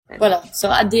Voilà. So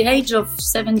at the age of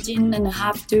 17 and a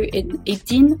half to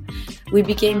 18, we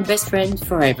became best friends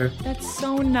forever. That's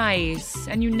so nice.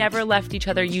 And you never left each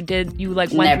other. You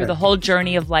went Never. through the whole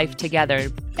journey of life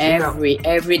together.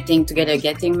 Everything together,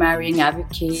 getting married, having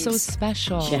kids. So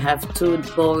special. She have 2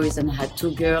 boys and I had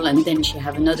 2 girls, and then she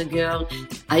have another girl.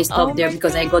 I stopped there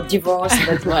because I got divorced,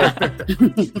 but voilà.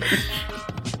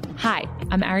 Hi,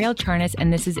 I'm Ariel Charnas,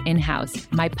 and this is In-House,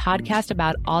 my podcast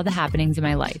about all the happenings in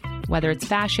my life. Whether it's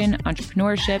fashion,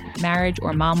 entrepreneurship, marriage,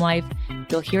 or mom life,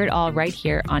 you'll hear it all right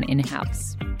here on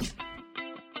In-House.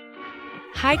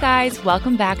 Hi guys,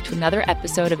 welcome back to another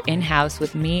episode of In-House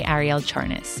with me, Ariel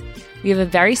Charnas. We have a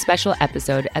very special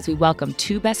episode as we welcome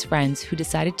 2 best friends who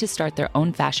decided to start their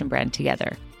own fashion brand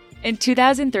together. In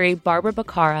 2003, Barbara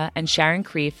Baccara and Sharon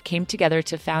Kreef came together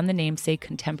to found the namesake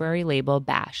contemporary label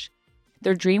ba&sh.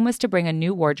 Their dream was to bring a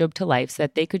new wardrobe to life so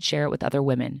that they could share it with other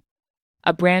women.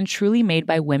 A brand truly made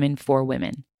by women for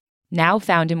women. Now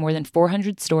found in more than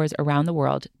 400 stores around the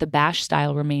world, the ba&sh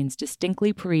style remains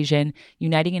distinctly Parisian,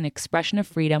 uniting an expression of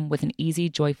freedom with an easy,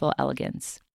 joyful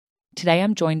elegance. Today,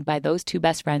 I'm joined by those 2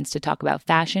 best friends to talk about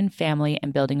fashion, family,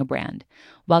 and building a brand.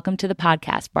 Welcome to the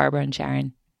podcast, Barbara and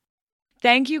Sharon.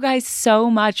 Thank you guys so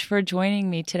much for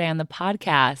joining me today on the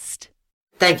podcast.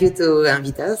 Thank you to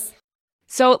invite us.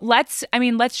 So let's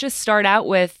just start out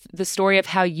with the story of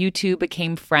how you 2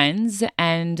 became friends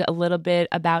and a little bit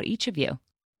about each of you.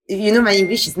 You know, my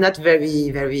English is not very,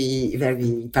 very,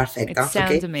 very perfect. It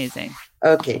sounds amazing.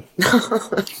 Okay.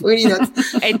 Really not.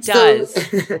 It does.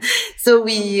 So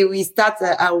we start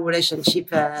our relationship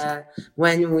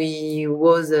when we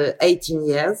was 18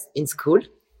 years in school.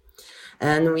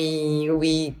 And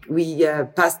we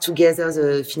passed together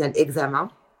the final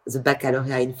examen, the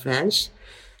baccalaureate in French.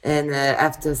 And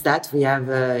after that, we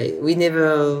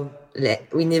never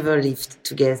lived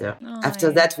together. Oh,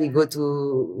 after that, we go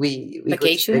to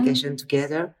vacation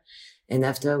together, and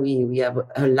after we have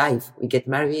a life. We get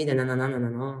married, and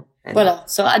Voilà.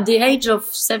 So at the age of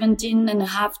 17 and a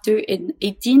half to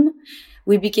 18,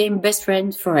 we became best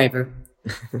friends forever.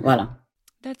 Voilà.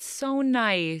 That's so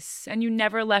nice. And you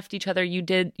never left each other. You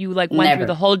went Never. through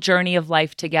the whole journey of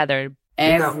life together.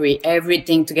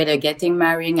 Everything together, getting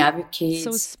married, having kids.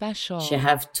 So special. She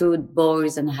have 2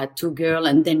 boys and I had 2 girls,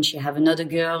 and then she have another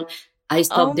girl. I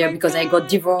stopped there because I got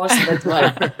divorced, but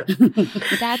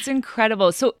voilà. That's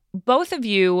incredible. So both of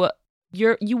you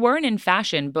weren't in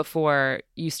fashion before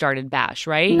you started ba&sh,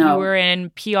 right? No. You were in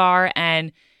PR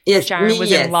and yes, Sharon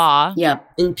was in law. Yeah.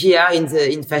 in PR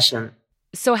in fashion.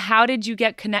 So how did you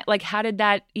get how did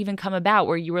that even come about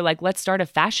where you were like, let's start a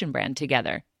fashion brand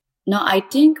together? No, I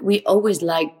think we always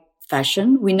liked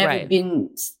fashion. We never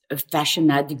been fashion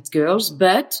addict girls,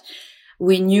 but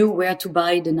we knew where to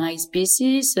buy the nice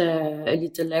pieces, a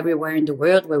little everywhere in the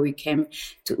world. Where we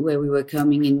were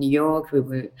coming in New York, we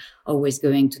were always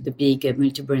going to the big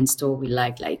multi-brand store. We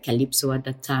liked like Calypso at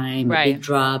that time, Big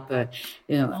Drop, Oh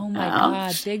my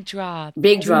God, Big Drop.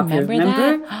 Big Drop,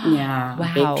 remember that? Yeah,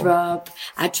 wow. Big Drop,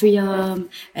 Atrium,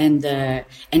 and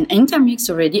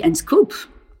Intermix already, and Scoop.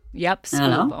 Yep, Scoop.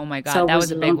 Voilà. Oh my God, so that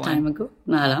was a big long time one. ago.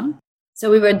 Voilà.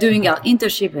 So we were doing our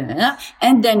internship,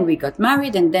 and then we got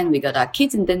married, and then we got our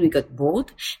kids, and then we got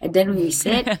bored, and then we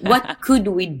said, what could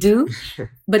we do,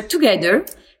 but together,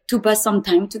 to pass some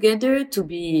time together,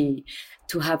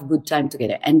 to have good time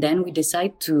together. And then we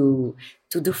decided to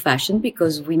do fashion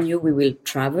because we knew we will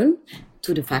travel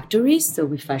to the factories. So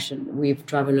we've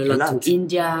traveled a lot to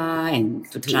India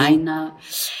and to China.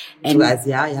 And to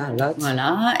Asia, a lot.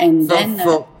 Voilà. And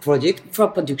for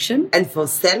production. And for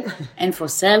sale. And for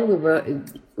sale,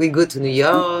 we go to New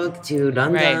York, to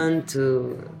London,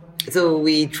 so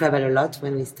we travel a lot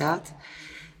when we start.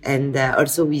 And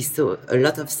also we saw a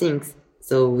lot of things.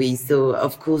 So we saw,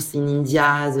 of course, in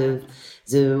India,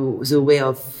 the way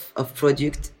of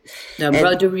product. The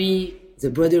embroidery.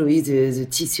 The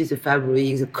tissue, the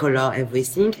fabric, the color,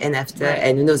 everything. And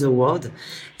another world.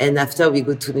 And after we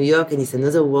go to New York, and it's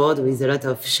another world with a lot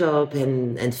of shop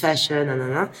and fashion,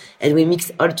 and we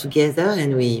mix all together,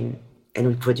 and we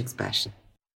produce ba&sh.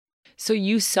 So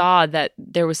you saw that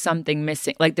there was something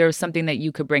missing, like there was something that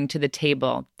you could bring to the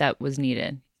table that was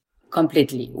needed.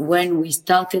 Completely. When we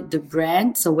started the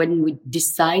brand, so when we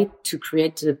decide to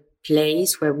create a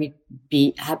place where we'd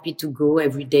be happy to go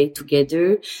every day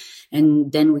together,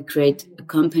 and then we create a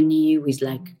company with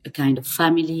like a kind of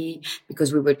family,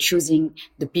 because we were choosing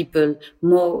the people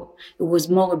more. It was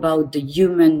more about the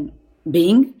human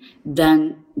being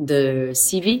than the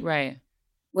CV. Right.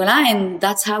 Voilà, and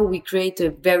that's how we create a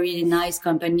very nice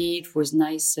company. It was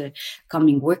nice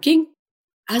working.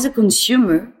 As a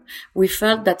consumer, we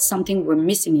felt that something were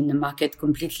missing in the market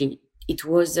completely. It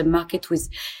was a market with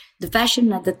the fashion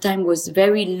at the time was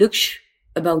very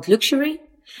about luxury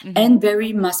and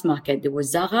very mass market. There was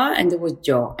Zara and there was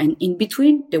Dior, and in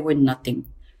between there were nothing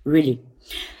really.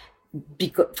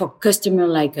 Because for customer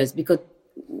like us, because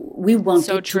we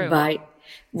wanted to buy,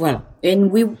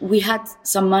 and we had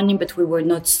some money, but we were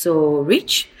not so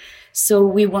rich. So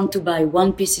we want to buy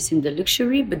one pieces in the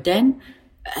luxury, but then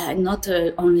not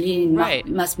only in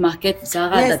mass market,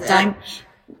 Zara at that time.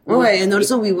 And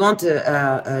also we want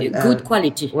good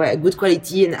quality. Good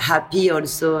quality and happy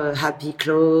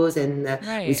clothes and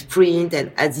with print.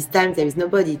 And at this time, there is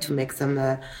nobody to make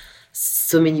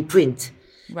so many print.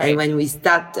 Right. And when we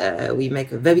start, we make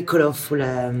a very colorful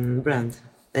brand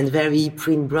and very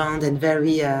print brand and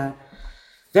very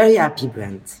happy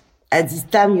brand. At this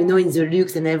time, in the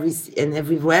luxe and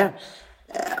everywhere,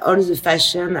 all the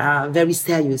fashion are very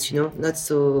serious, not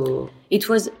so. It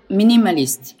was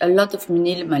minimalist, a lot of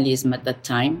minimalism at that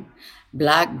time.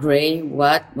 Black, gray,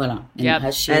 voila.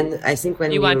 And I think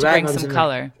when you want to bring some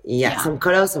color. Some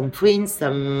color, some prints,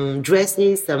 some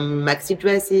dresses, some maxi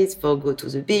dresses for go to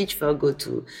the beach, for go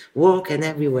to work and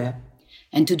everywhere.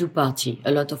 And to do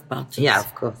a lot of parties. Yeah,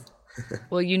 of course.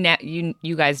 Well,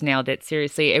 you guys nailed it.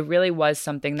 Seriously, it really was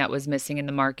something that was missing in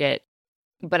the market.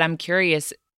 But I'm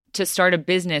curious, to start a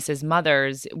business as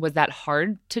mothers, was that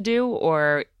hard to do,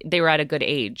 or they were at a good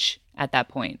age at that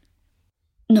point?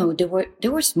 No, they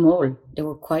were small. They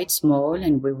were quite small,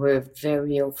 and we were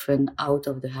very often out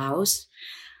of the house.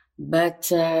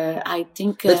 But I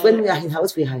think. But when we are in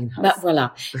house, we are in house. But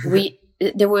voila,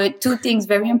 there were two things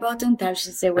very important. I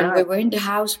should say, when we were in the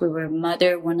house, we were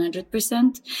mother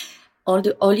 100%. All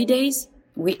the holidays,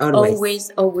 we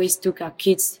always took our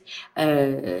kids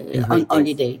on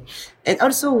holiday. And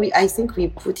also, I think we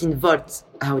put involved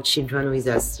our children with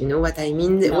us. You know what I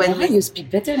mean? You speak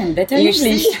better and better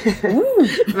English.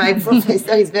 My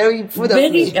professor is very proud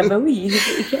of me.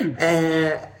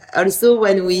 Also,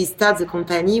 when we start the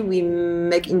company, we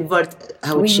make involve our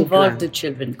children. We involve the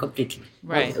children completely.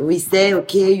 Right. We say,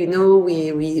 okay,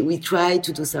 we try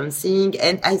to do something,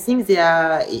 and I think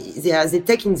they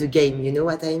take in the game. You know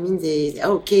what I mean?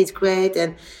 Okay, it's great,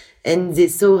 and they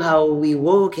saw how we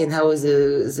work and how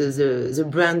the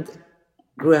brand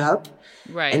grew up.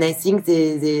 Right. And I think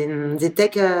they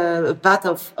take a part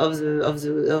of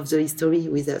the history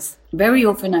with us. Very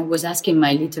often I was asking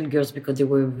my little girls, because they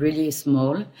were really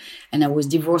small and I was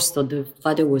divorced, so the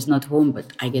father was not home,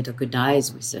 but I get a good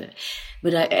eyes with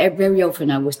very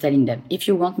often I was telling them, if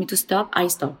you want me to stop, I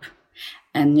stop.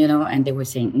 And, and they were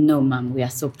saying, no, Mom, we are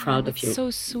so proud of you.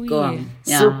 So sweet. Go on.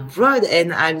 Yeah. So proud.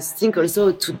 And I think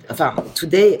also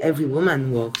today every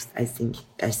woman works, I think.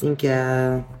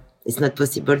 It's not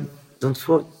possible. Don't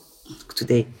work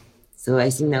today. So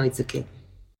I think now it's okay.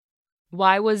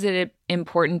 Why was it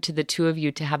important to the two of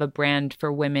you to have a brand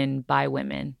for women by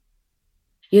women?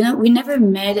 We never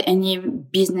made any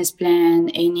business plan,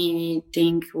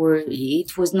 anything where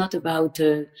it was not about,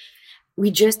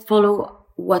 we just follow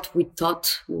what we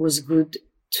thought was good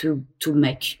to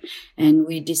make. And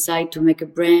we decide to make a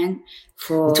brand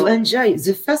to enjoy.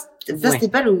 The first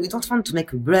step, we don't want to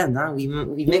make a brand. We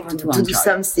make to do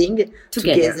something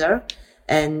together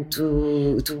and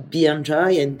to be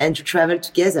enjoy and to travel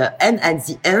together. And at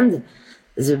the end,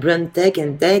 the brand take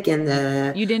and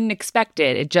you didn't expect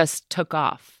it. It just took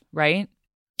off, right?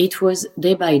 It was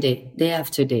day by day, day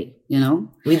after day,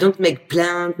 We don't make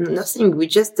plans, nothing. We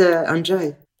just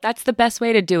enjoy. That's the best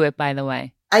way to do it, by the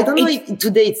way. I don't know if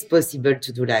today it's possible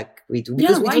to do like we do.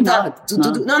 Because why not?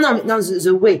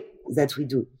 The way that we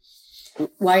do.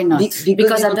 Why not?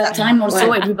 Because at that time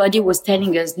also everybody was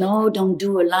telling us, no, don't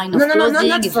do a line of clothing. No,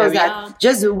 not for that. Hard.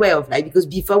 Just the way of life. Because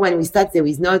before when we start, there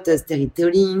is not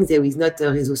storytelling, there is not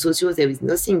réseaux sociaux, there is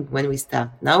nothing when we start.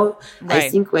 Now, I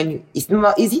think it's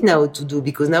more easy now to do,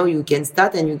 because now you can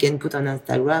start and you can put on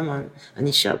Instagram, on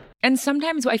eShop. And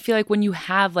sometimes I feel like when you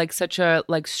have such a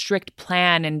strict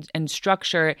plan and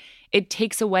structure, it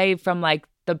takes away from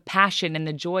the passion and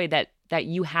the joy that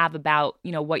you have about,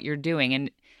 what you're doing.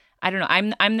 And I don't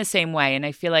know, I'm the same way. And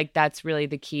I feel like that's really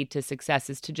the key to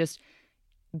success, is to just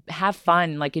have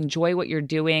fun, enjoy what you're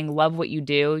doing, love what you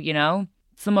do,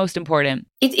 It's the most important.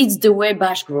 It's the way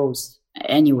ba&sh grows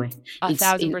anyway.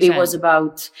 1,000%. It was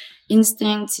about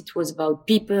instincts. It was about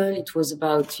people. It was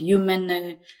about human.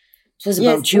 It was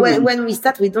about human. When we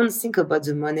start, we don't think about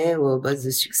the money or about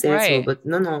the success. But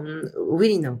no,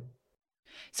 really no.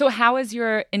 So how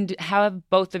have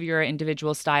both of your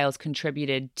individual styles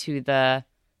contributed to the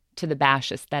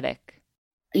ba&sh aesthetic?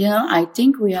 I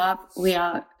think we are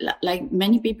like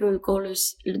many people call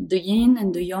us the yin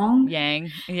and the yang.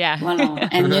 Yang, yeah. Voilà.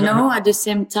 And at the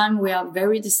same time, we are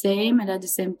very the same, and at the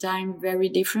same time, very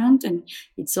different. And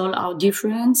it's all our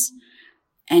difference,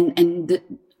 and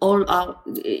all our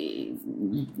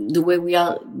the way we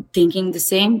are thinking the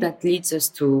same that leads us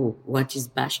to what is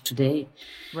ba&sh today,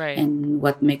 right? And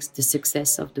what makes the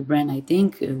success of the brand. I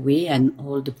think we and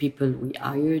all the people we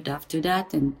hired after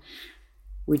that, and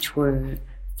which were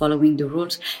following the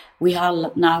rules. We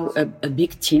are now a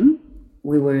big team.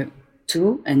 We were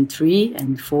 2 and 3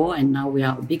 and 4, and now we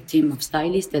are a big team of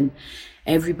stylists, and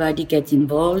everybody gets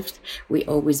involved. We're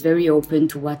always very open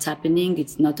to what's happening.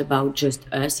 It's not about just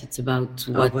us. It's about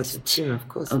what the team, of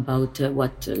course. About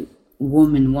what a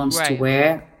woman wants to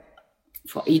wear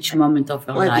for each moment of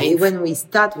her life. When we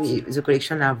start, the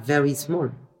collection are very small.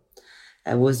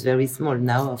 I was very small.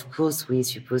 Now, of course, we're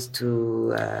supposed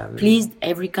to please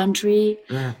every country.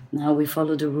 Yeah. Now we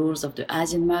follow the rules of the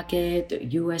Asian market, the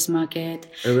US market,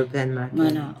 European market.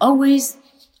 Voilà.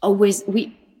 Always,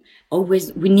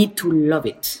 we need to love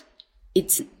it.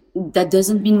 That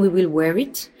doesn't mean we will wear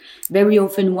it. Very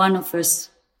often, one of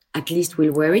us at least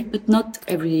will wear it, but not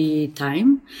every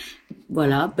time.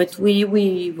 Voilà. But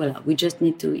we just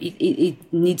need to.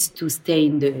 It needs to stay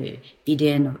in the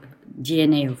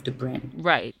DNA of the brand.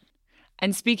 Right.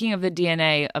 And speaking of the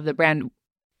DNA of the brand,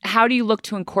 how do you look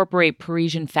to incorporate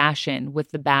Parisian fashion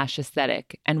with the ba&sh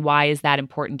aesthetic? And why is that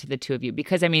important to the two of you?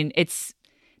 Because, I mean,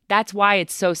 that's why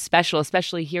it's so special,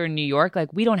 especially here in New York.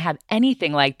 Like, we don't have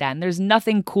anything like that. And there's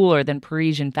nothing cooler than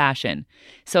Parisian fashion.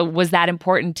 So was that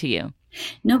important to you?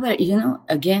 No, but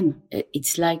again,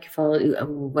 it's like for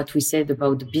what we said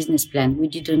about the business plan. We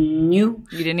didn't knew.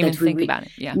 You didn't even think about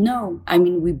it. Yeah. No, I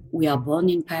mean we are born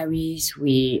in Paris.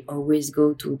 We always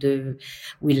go to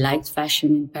we liked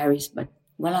fashion in Paris, but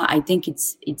voilà, I think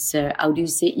it's how do you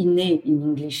say innate in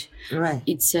English? Right.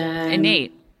 It's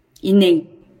innate. Innate.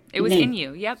 It was in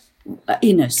you. Yep.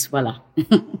 In us. Voilà.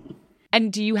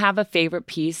 And do you have a favorite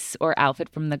piece or outfit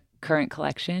from the current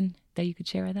collection that you could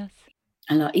share with us?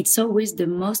 It's always the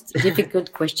most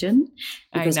difficult question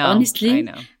because I know. Honestly,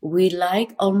 we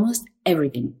like almost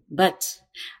everything. But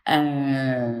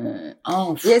yes,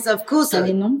 of course.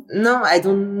 No, I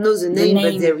don't know the name,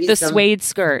 but there is the suede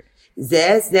skirt.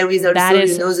 Yes, there is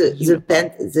also the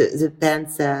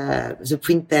pants, the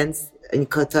print pants in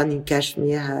cotton, in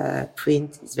cashmere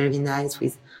print. It's very nice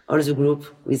with all the group,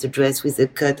 with the dress, with the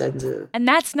cut and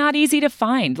that's not easy to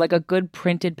find. Like a good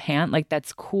printed pant, like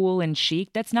that's cool and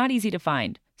chic. That's not easy to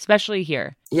find, especially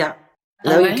here. Yeah.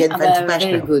 Now you can find ba&sh.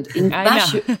 Very good. In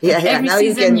ba&sh, every now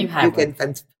season you can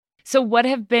find. So what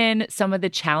have been some of the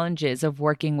challenges of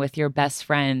working with your best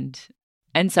friend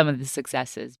and some of the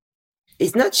successes?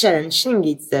 It's not challenging.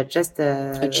 It's just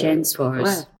a chance for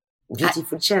us.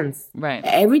 Beautiful chance. Right.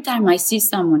 Every time I see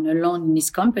someone alone in this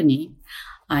company,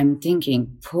 I'm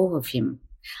thinking, poor of him.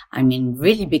 I mean,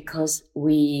 really, because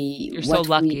you're so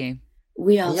lucky.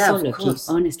 We are so lucky, course.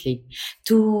 Honestly,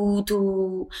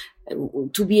 to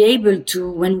be able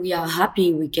to, when we are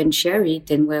happy, we can share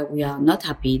it, and where we are not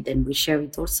happy, then we share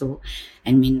it also.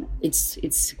 I mean,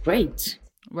 it's great.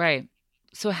 Right.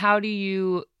 So how do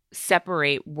you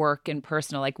separate work and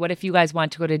personal? Like, what if you guys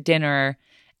want to go to dinner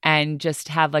and just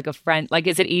have like a friend? Like,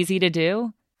 is it easy to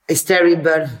do? It's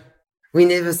terrible. We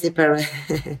never separate.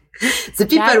 The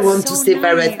people want to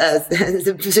separate us.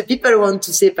 The people want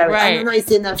to separate. Right. I don't know, it's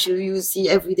enough. You see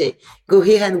every day. Go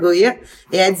here and go here.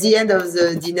 And at the end of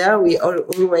the dinner, we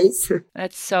always.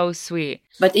 That's so sweet.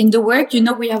 But in the work,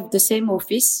 we have the same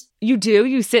office. You do?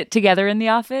 You sit together in the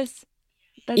office?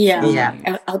 That's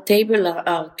yeah. Our table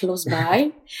are close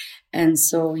by. And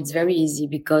so it's very easy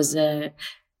because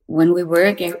when we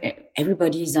work,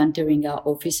 everybody is entering our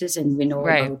offices and we know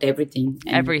about everything.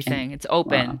 Everything. It's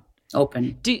open.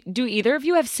 Open. Do either of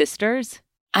you have sisters?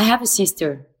 I have a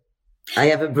sister. I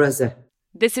have a brother.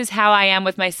 This is how I am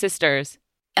with my sisters.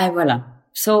 Voilà.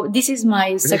 So this is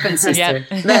my second sister.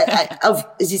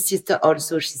 But this sister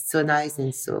also, she's so nice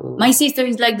and so... My sister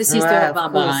is like the sister of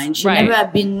Barbara, and she never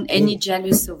have been any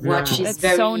jealous of what she's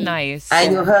That's so nice. I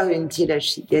know her until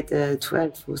she get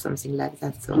 12 or something like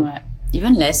that. So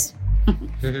even less.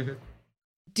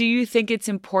 Do you think it's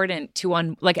important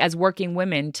to, as working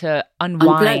women, to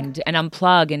unwind and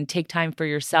unplug and take time for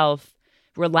yourself,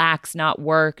 relax, not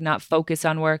work, not focus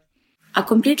on work?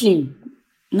 Completely.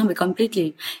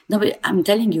 Completely. No, but I'm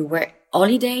telling you, we're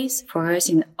holidays for us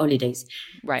in holidays.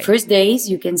 Right. First days,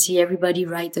 you can see everybody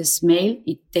write us mail.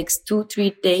 It takes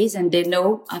 2-3 days, and they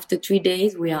know after 3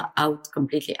 days we are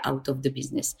completely out of the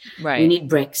business. Right. We need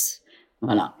breaks.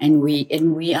 Voilà. And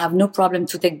we have no problem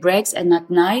to take breaks. And at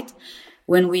night,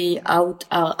 when we are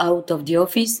out of the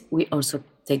office, we also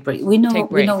take breaks. We know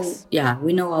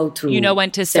how to. You know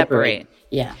when to separate.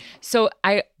 Yeah. So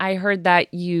I heard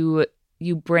that you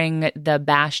bring the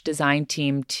ba&sh design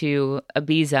team to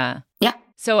Ibiza. Yeah.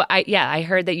 So I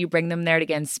heard that you bring them there to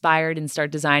get inspired and start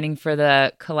designing for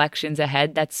the collections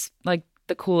ahead. That's like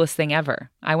the coolest thing ever.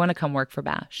 I want to come work for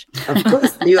ba&sh. Of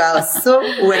course, you are so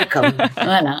welcome.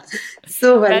 Voilà.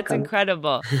 So welcome. That's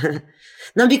incredible.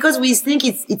 No, because we think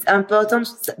it's important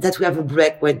that we have a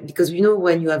break because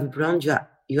when you have a brand,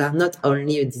 you are not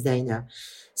only a designer.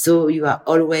 So you are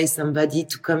always somebody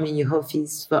to come in your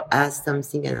office for ask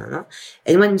something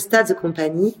and when we start the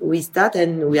company, we start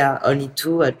and we are only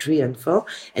 2 or 3 and 4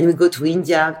 and we go to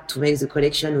India to make the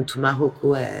collection or to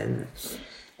Morocco and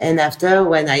after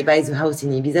when I buy the house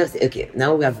in Ibiza, I say, okay,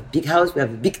 now we have a big house, we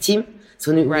have a big team.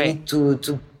 So we need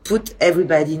to put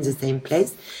everybody in the same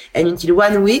place. And until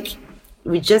 1 week,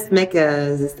 we just make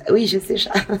oui, je sais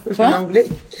en anglais.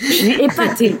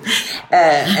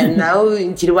 And now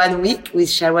until 1 week with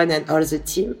Sharon and all the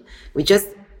team, we just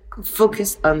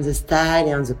focus on the style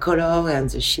and the color and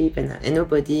the shape and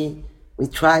nobody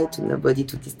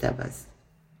to disturb us.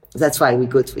 That's why we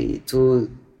go to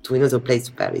another place,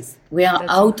 to Paris. We are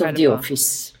out of the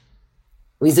office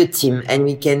with the team, and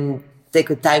we can take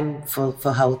a time for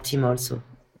our team also.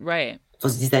 Right. For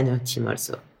the designer team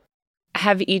also.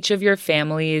 Have each of your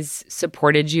families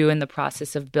supported you in the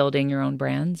process of building your own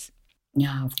brands?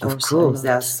 Yeah, of course. Of course. They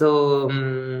are so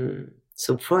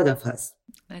proud of us.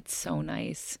 That's so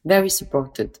nice. Very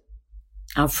supported.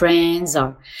 Our friends,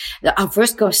 our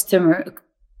first customer,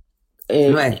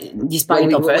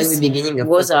 despite of us,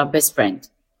 was our best friend.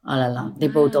 Oh la la. They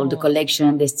bought all the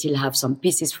collection. They still have some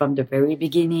pieces from the very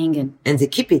beginning. And they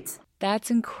keep it.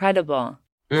 That's incredible.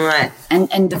 Right.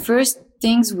 And the first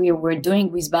things we were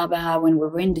doing with Barbara when we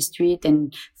were in the street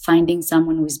and finding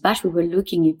someone with ba&sh, we were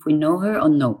looking if we know her or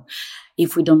no.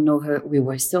 If we don't know her, we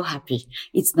were so happy.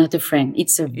 It's not a friend.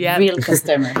 It's a real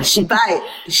customer. She buy.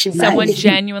 Someone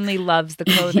genuinely loves the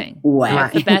clothing. Ouais.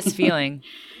 That's the best feeling.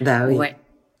 Ouais.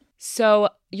 So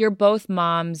you're both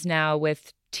moms now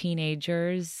with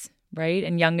teenagers, right?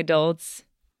 And young adults.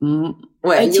 Well,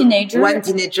 a teenager. 1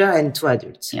 teenager and 2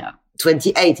 adults. Yeah.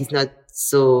 28 is not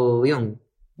so young.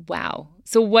 Wow.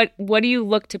 So what do you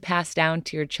look to pass down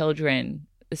to your children,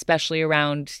 especially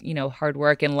around, hard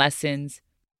work and lessons?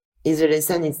 The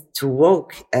lesson is to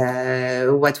work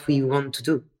what we want to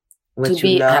do. To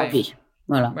be happy.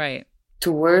 Voilà. Right.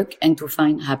 To work and to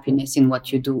find happiness in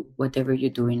what you do, whatever you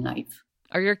do in life.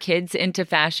 Are your kids into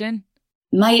fashion?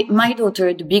 My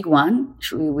daughter, the big one,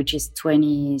 which is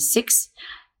 26,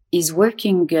 is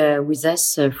working with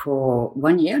us for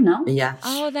 1 year now. Yeah.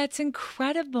 Oh, that's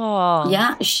incredible.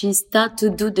 Yeah, she started to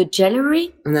do the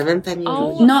jewelry. On n'a même pas mis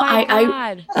Oh, no, my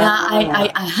God.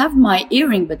 I have my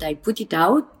earring, but I put it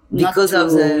out because not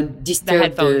to of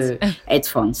disturb the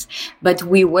headphones. But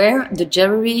we wear the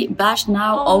jewelry ba&sh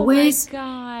now always. Oh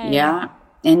my God. Yeah,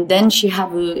 and then she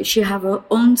have her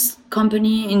own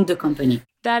company in the company.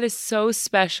 That is so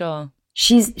special.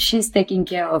 She's taking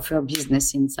care of her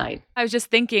business inside. I was just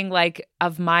thinking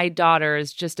of my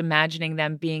daughters, just imagining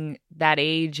them being that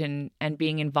age and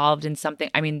being involved in something.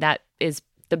 I mean, that is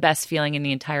the best feeling in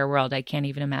the entire world. I can't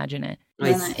even imagine it.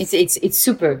 It's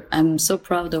super. I'm so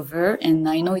proud of her. And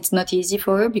I know it's not easy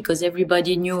for her because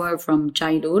everybody knew her from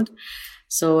childhood.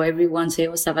 So everyone say,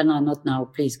 oh, Savannah, not now.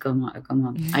 Please come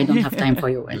on. I don't have time for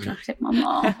you. And I said,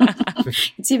 Mama,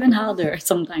 it's even harder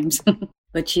sometimes.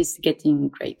 But she's getting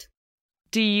great.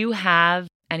 Do you have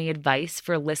any advice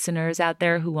for listeners out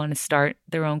there who want to start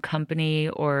their own company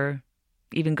or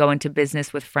even go into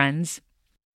business with friends?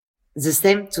 The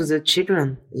same to the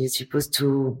children. You're supposed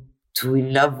to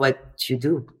love what you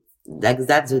do. Like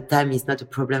that, the time is not a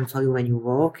problem for you when you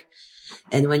work.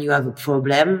 And when you have a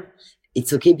problem,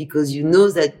 it's okay because you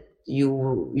know that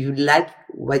you like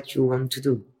what you want to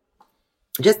do.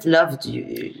 Just love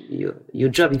your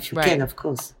job if you can, of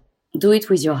course. Do it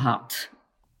with your heart.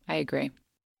 I agree.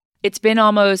 It's been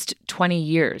almost 20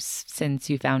 years since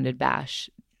you founded ba&sh.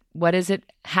 What is it?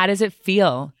 How does it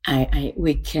feel?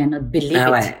 We cannot believe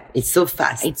it. It's so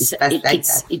fast. It's fast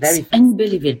it's very fast.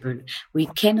 Unbelievable. We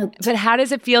cannot. But how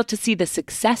does it feel to see the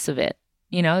success of it?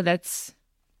 That's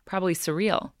probably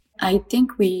surreal. I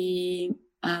think we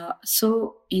are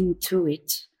so into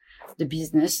it, the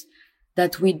business,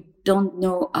 that we don't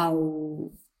know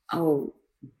how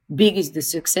big is the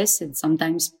success. And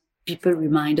sometimes people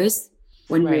remind us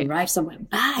when we arrive somewhere,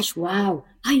 ba&sh, wow.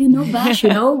 You know ba&sh,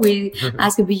 we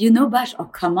ask, you know ba&sh? Oh,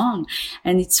 come on.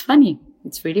 And it's funny.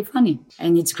 It's really funny.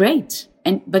 And it's great.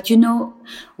 But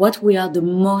what we are the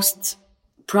most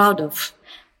proud of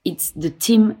it's the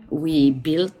team we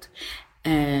built,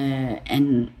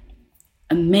 and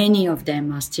many of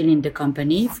them are still in the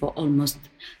company for almost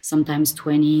sometimes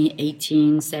 20,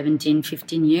 18, 17,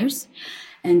 15 years.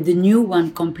 And the new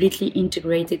one completely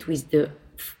integrated with the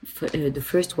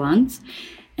first ones.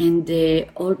 And they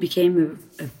all became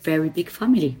a very big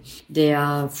family. They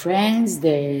are friends,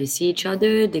 they see each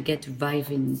other, they get to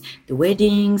vibe in the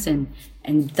weddings, and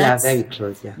that's very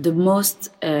close, yeah. the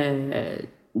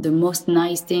most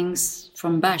nice things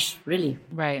from ba&sh, really.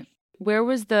 Right. Where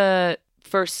was the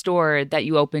first store that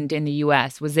you opened in the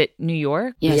US? Was it New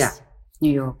York? Yes, Yeah.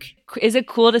 New York. Is it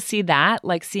cool to see that?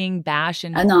 Like seeing ba&sh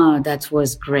and... No, that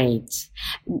was great.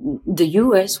 The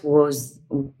US was,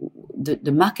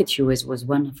 the market US was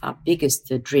one of our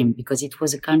biggest dream, because it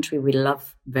was a country we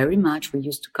love very much. We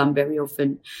used to come very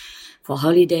often for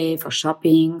holiday, for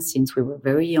shopping, since we were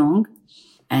very young.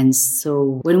 And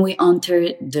so when we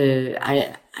entered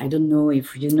I don't know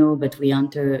if you know, but we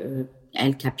entered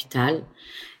El Capital.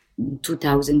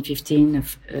 2015, a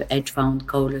hedge fund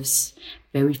called us,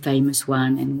 very famous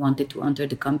one, and wanted to enter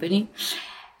the company.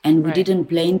 And we didn't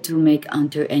plan to make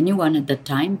enter anyone at that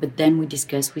time, but then we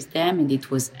discussed with them, and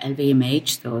it was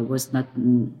LVMH, so it was not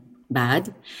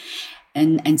bad.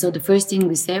 And so the first thing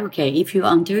we said, okay, if you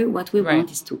enter, what we want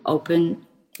is to open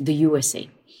the USA.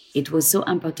 It was so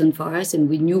important for us, and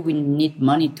we knew we need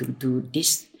money to do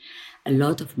this, a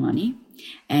lot of money.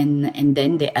 And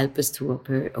then they helped us to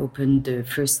open the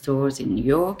first stores in New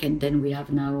York, and then we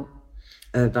have now...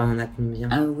 on a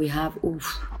combien? We have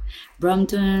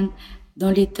Brompton,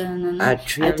 Donlyton,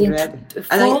 300.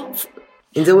 I think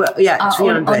In the world,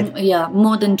 300.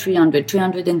 More than 300,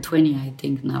 320, I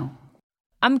think now.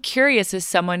 I'm curious, as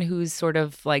someone who's sort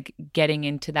of like getting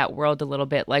into that world a little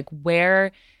bit, like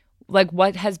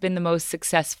what has been the most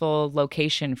successful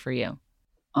location for you?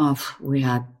 We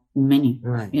had many,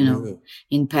 many.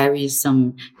 In Paris,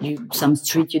 some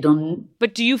street you don't.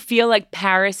 But do you feel like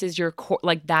Paris is your core,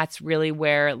 like that's really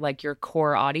where like your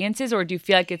core audience is, or do you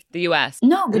feel like it's the US?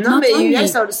 No, but not only.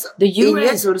 US also, the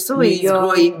US also is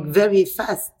growing very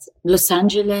fast. Los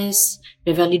Angeles,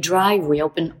 Beverly Drive, we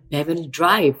opened Beverly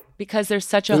Drive. Because there's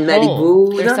such a in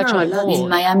hole. Malibu, There's such a hole. In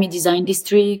Miami Design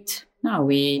District. No,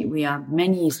 we have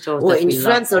many stores. Well, that in we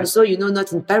France love. also,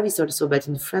 not in Paris also, but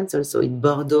in France also, in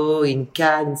Bordeaux, in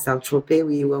Cannes, in Saint-Tropez,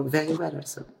 we work very well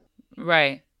also.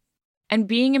 Right. And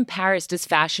being in Paris, does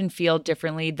fashion feel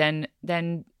differently than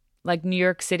like New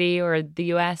York City or the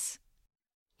US?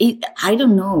 I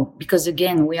don't know, because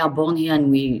again, we are born here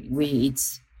and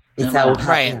it's our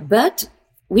right. But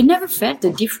we never felt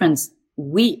the difference.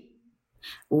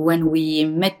 When we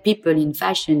met people in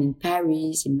fashion in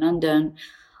Paris, in London,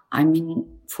 I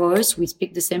mean, for us, we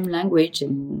speak the same language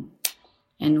and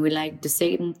we like the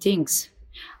same things.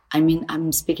 I mean,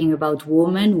 I'm speaking about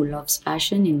women who loves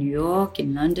fashion in New York,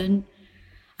 in London.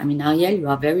 I mean, Ariel, you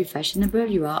are very fashionable.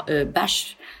 You are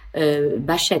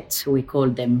ba&shette, we call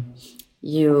them.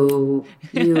 You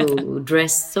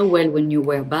dress so well when you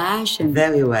wear ba&sh. And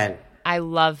very well. I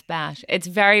love ba&sh. It's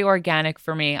very organic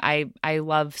for me. I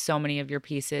love so many of your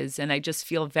pieces, and I just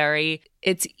feel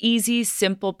it's easy,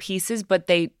 simple pieces, but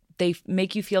they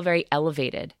make you feel very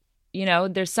elevated.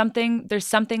 There's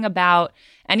something about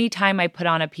anytime I put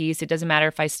on a piece, it doesn't matter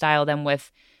if I style them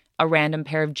with a random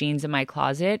pair of jeans in my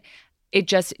closet,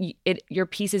 your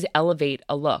pieces elevate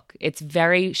a look. It's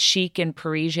very chic and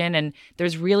Parisian, and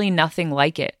there's really nothing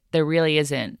like it. There really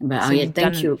isn't. But, so you've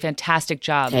done a fantastic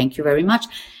job. Thank you very much.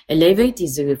 Elevate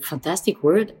is a fantastic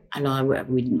word. We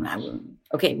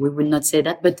will not say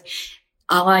that, but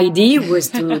our idea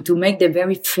was to make them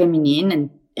very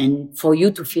feminine and for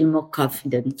you to feel more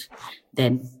confident.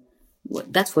 Then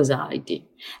that was our idea.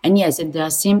 And yes, and they are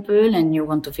simple, and you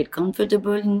want to feel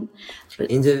comfortable in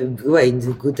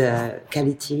the good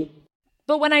quality.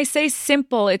 But when I say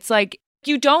simple, it's like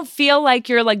you don't feel like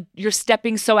you're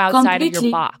stepping so outside of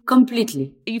your box.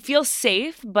 Completely. You feel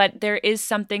safe, but there is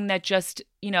something that just,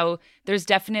 there's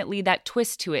definitely that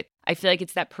twist to it. I feel like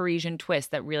it's that Parisian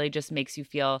twist that really just makes you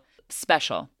feel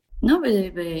special. No, but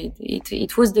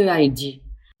it was the idea.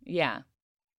 Yeah.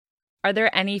 Are there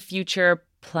any future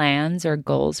plans or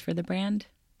goals for the brand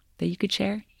that you could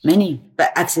share? Many.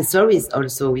 But accessories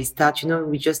also, we just start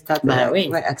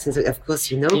accessories, of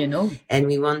course, and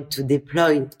we want to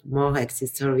deploy more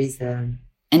accessories. And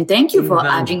thank you for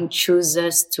having chosen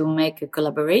us to make a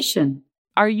collaboration.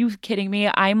 Are you kidding me?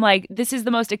 I'm like, this is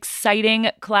the most exciting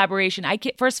collaboration.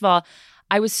 First of all,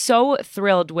 I was so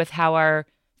thrilled with how our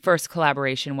first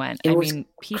collaboration went. People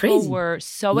crazy. Were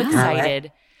so excited.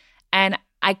 Right? And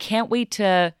I can't wait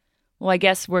to, well, I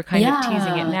guess we're kind of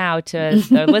teasing it now to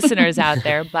the listeners out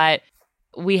there, but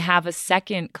we have a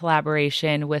second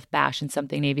collaboration with ba&sh and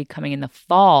Something Navy coming in the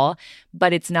fall,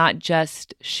 but it's not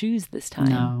just shoes this time.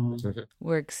 No.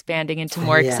 We're expanding into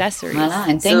more accessories. Voilà.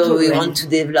 And thank you. We want to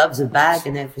develop the bag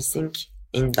and everything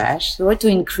in ba&sh. We want to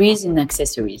increase in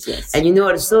accessories, yes. And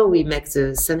also we make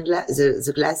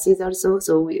the glasses also.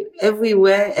 So we,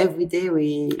 everywhere, every day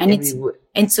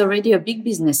it's already a big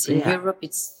business in Europe.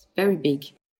 It's very big.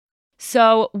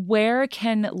 So where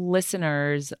can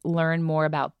listeners learn more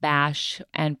about ba&sh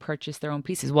and purchase their own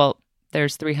pieces? Well,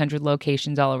 there's 300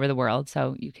 locations all over the world,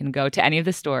 so you can go to any of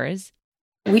the stores.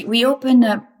 We opened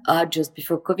just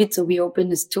before COVID, so we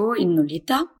opened a store in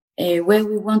Nolita where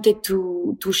we wanted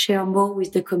to share more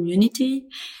with the community.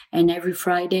 And every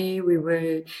Friday we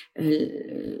were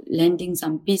lending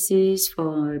some pieces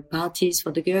for parties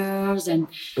for the girls. And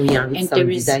we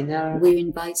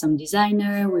invite some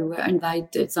designer. We were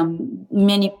invited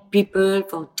many people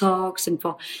for talks and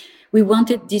we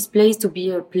wanted this place to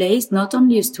be a place, not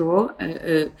only a store,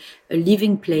 a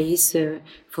living place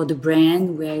for the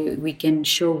brand where we can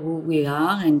show who we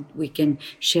are and we can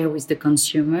share with the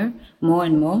consumer more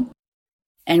and more.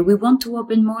 And we want to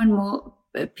open more and more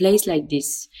a place like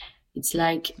this. It's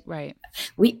like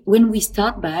when we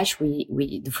start ba&sh,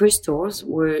 the first stores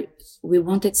we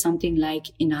wanted something like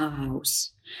in our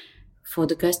house for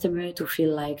the customer to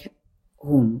feel like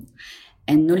home.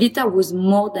 And Nolita was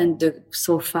more than the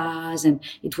sofas, and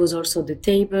it was also the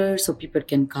table, so people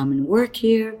can come and work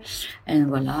here, and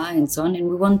voila, and so on. And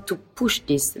we want to push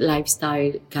this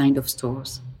lifestyle kind of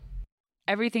stores.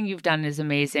 Everything you've done is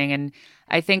amazing, and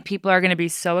I think people are going to be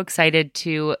so excited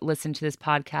to listen to this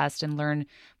podcast and learn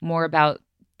more about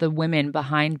the women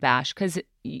behind ba&sh, because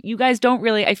you guys don't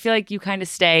really, I feel like you kind of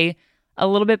stay a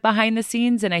little bit behind the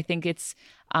scenes, and I think it's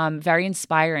very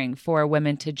inspiring for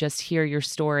women to just hear your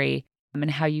story and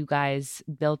how you guys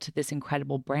built this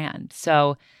incredible brand.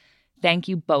 So thank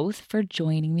you both for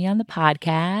joining me on the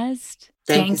podcast.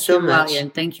 Thank you so much. Marianne.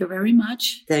 Thank you very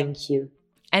much. Thank you.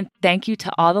 And thank you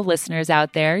to all the listeners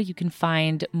out there. You can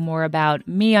find more about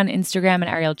me on Instagram at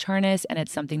Ariel Charnas and at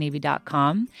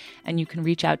somethingnavy.com. And you can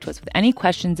reach out to us with any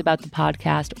questions about the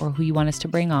podcast or who you want us to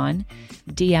bring on.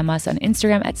 DM us on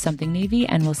Instagram at somethingnavy,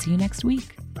 and we'll see you next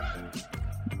week.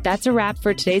 That's a wrap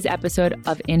for today's episode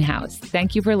of In-House.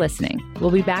 Thank you for listening. We'll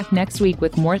be back next week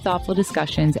with more thoughtful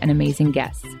discussions and amazing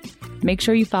guests. Make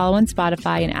sure you follow on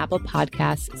Spotify and Apple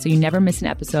Podcasts so you never miss an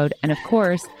episode. And of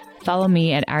course, follow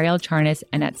me at Ariel Charnas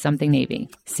and at Something Navy.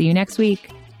 See you next week.